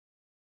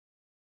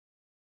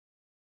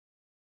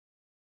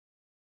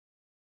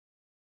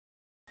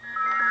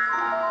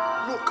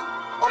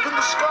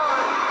the sky.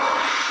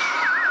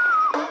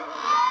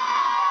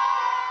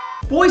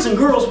 Boys and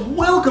girls,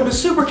 welcome to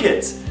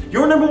SooprKIDS,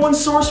 your #1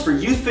 source for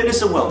youth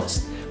fitness and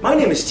wellness. My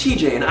name is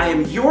TJ and I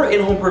am your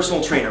in-home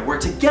personal trainer, where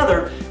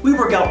together we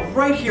work out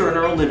right here in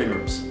our own living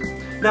rooms.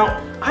 Now,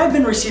 I've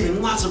been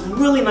receiving lots of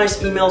really nice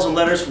emails and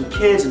letters from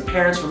kids and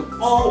parents from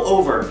all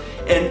over,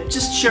 and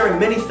just sharing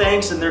many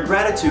thanks and their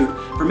gratitude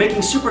for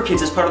making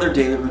SooprKIDS as part of their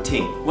daily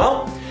routine.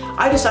 Well,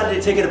 I decided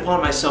to take it upon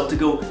myself to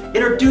go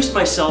introduce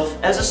myself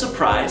as a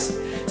surprise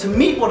to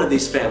meet one of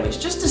these families,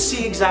 just to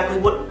see exactly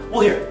what,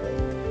 well here,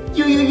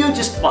 you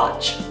just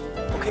watch.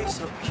 Okay,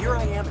 so here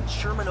I am in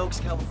Sherman Oaks,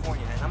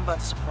 California, and I'm about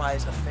to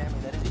surprise a family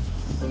that is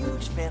a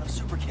huge fan of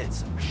SooprKIDS,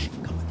 so shh,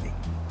 come with me.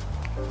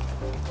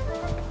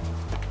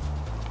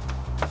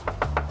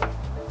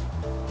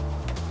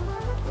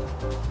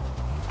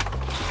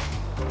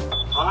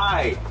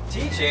 Hi.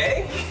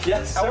 TJ?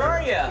 Yes, How sir.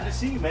 are you? Good to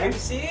see you, man. Good to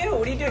see you.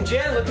 What are you doing,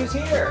 Jen? Look who's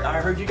here. I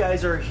heard you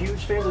guys are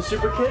huge fans of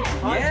SooprKIDS.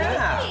 Hi,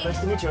 Yeah. Jen. Nice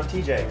to meet you. I'm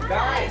TJ.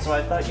 Guys. So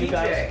I thought you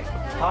guys... TJ.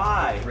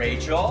 Hi.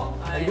 Rachel.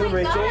 How you doing,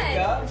 Rachel?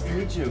 Nice to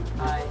meet you.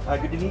 Hi.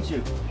 Good to meet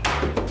you.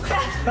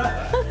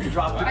 You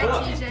dropped the Hi,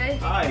 book. TJ.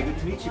 Hi, good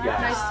to meet you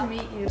guys. Nice to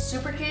meet you.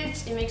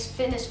 SooprKIDS, it makes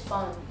fitness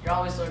fun. You're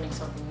always learning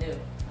something new.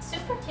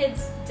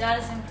 SooprKIDS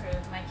does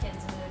improve my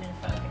kids' mood and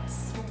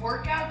focus. The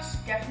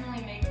workouts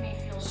definitely make me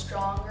feel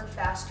Stronger,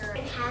 faster.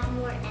 And have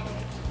more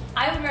energy.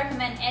 I would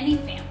recommend any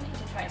family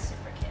to try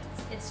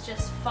SooprKIDS. It's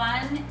just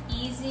fun,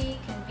 easy,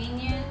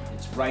 convenient.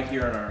 It's right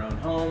here in our own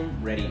home,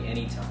 ready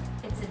anytime.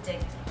 It's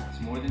addicting.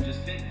 It's more than just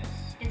fitness.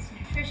 It's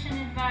nutrition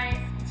advice,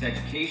 It's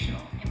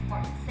educational.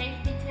 important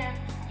safety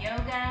tips,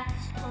 yoga,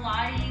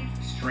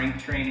 Pilates,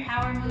 Strength training.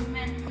 power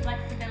movement,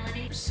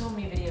 flexibility. There's so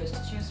many videos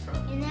to choose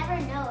from. You never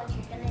know what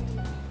you're gonna do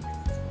next.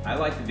 I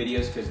like the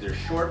videos because they're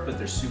short, but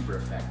they're super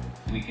effective.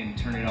 We can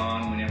turn it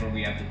on whenever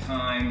we have the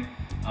time.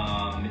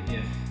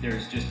 If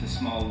there's just a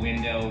small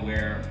window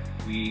where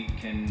we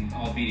can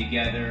all be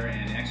together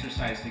and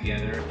exercise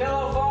together.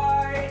 Yellow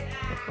fight!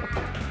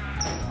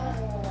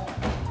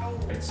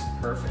 It's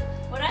perfect.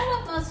 What I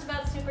love most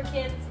about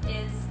SooprKIDS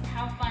is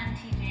how fun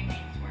TJ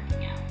makes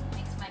working out. It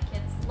makes my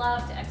kids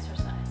love to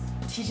exercise.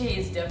 TJ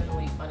is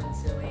definitely fun and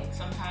silly.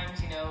 sometimes,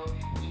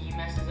 he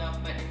messes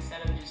up, but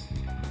instead of just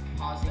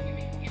pausing and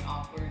making it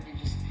awkward, it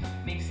just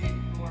makes it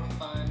more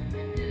fun, and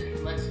then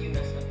it lets you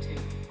mess up too.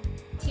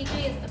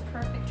 TJ is the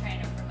perfect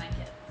trainer for my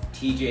kids.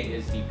 TJ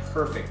is the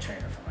perfect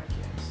trainer for my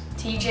kids.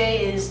 TJ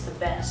is the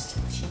best.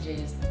 TJ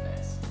is the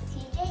best.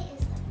 TJ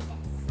is the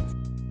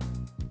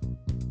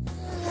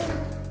best.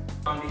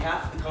 On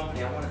behalf of the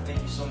company, I want to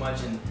thank you so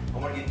much, and I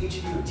want to give each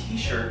of you a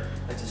t-shirt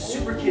that's a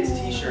SooprKIDS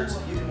t-shirt, so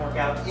you can work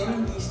out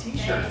in these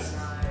t-shirts.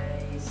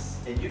 Nice.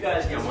 And you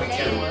guys get one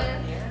too.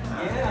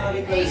 Yeah,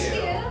 because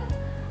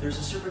there's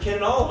a super kid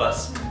in all of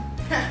us.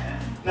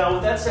 Now,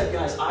 with that said,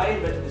 guys, I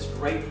invented this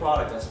great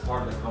product that's a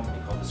part of the company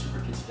called the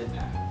SooprKIDS Fit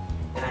Pack.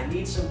 And I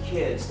need some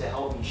kids to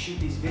help me shoot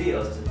these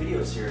videos as a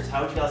video series.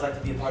 How would you guys like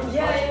to be a part of this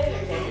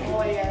project?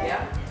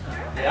 Yeah.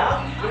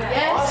 Yeah?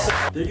 Yes.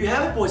 Awesome. There you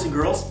have it, boys and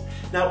girls.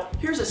 Now,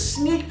 here's a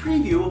sneak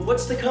preview of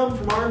what's to come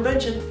from our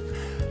invention,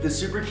 the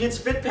SooprKIDS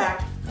Fit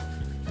Pack.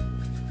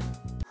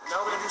 Now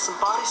we're gonna do some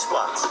body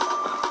squats.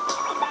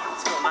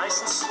 Let's go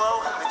nice and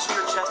slow. Make sure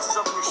your chest is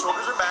up and your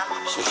shoulders are back.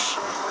 This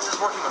is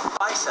working with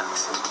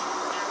biceps.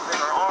 Then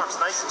our arms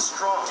nice and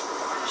strong.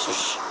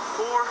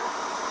 4,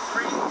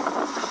 3, 2,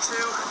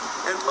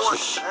 and 1.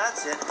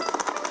 That's it.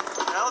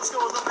 Now let's go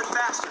a little bit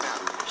faster now.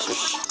 Now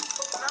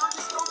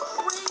just go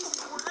crazy.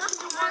 Whatever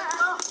you want to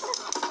go.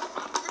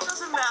 It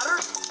doesn't matter.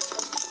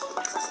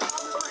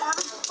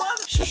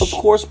 Of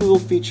course, we will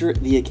feature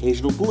the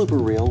occasional blooper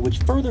reel, which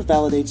further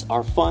validates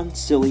our fun,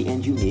 silly,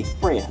 and unique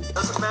brand.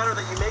 Doesn't matter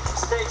that you make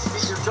mistakes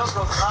because your jump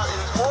rope's not in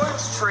an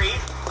orange tree.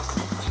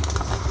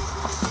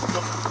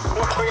 Don't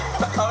worry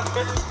about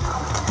it.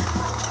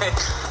 Okay,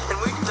 can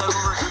we do that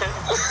over again?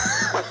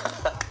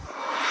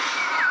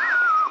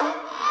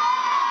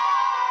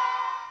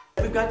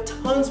 We've got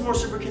tons more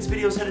SooprKIDS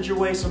videos headed your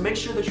way, so make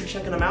sure that you're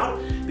checking them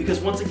out, because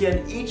once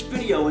again, each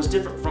video is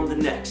different from the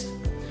next.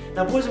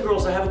 Now, boys and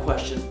girls, I have a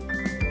question.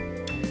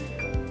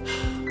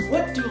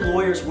 What do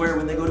lawyers wear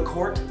when they go to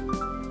court?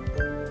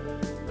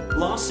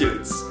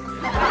 Lawsuits.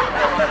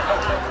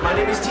 My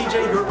name is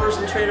TJ, your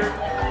personal trainer.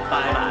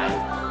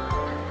 Bye-bye.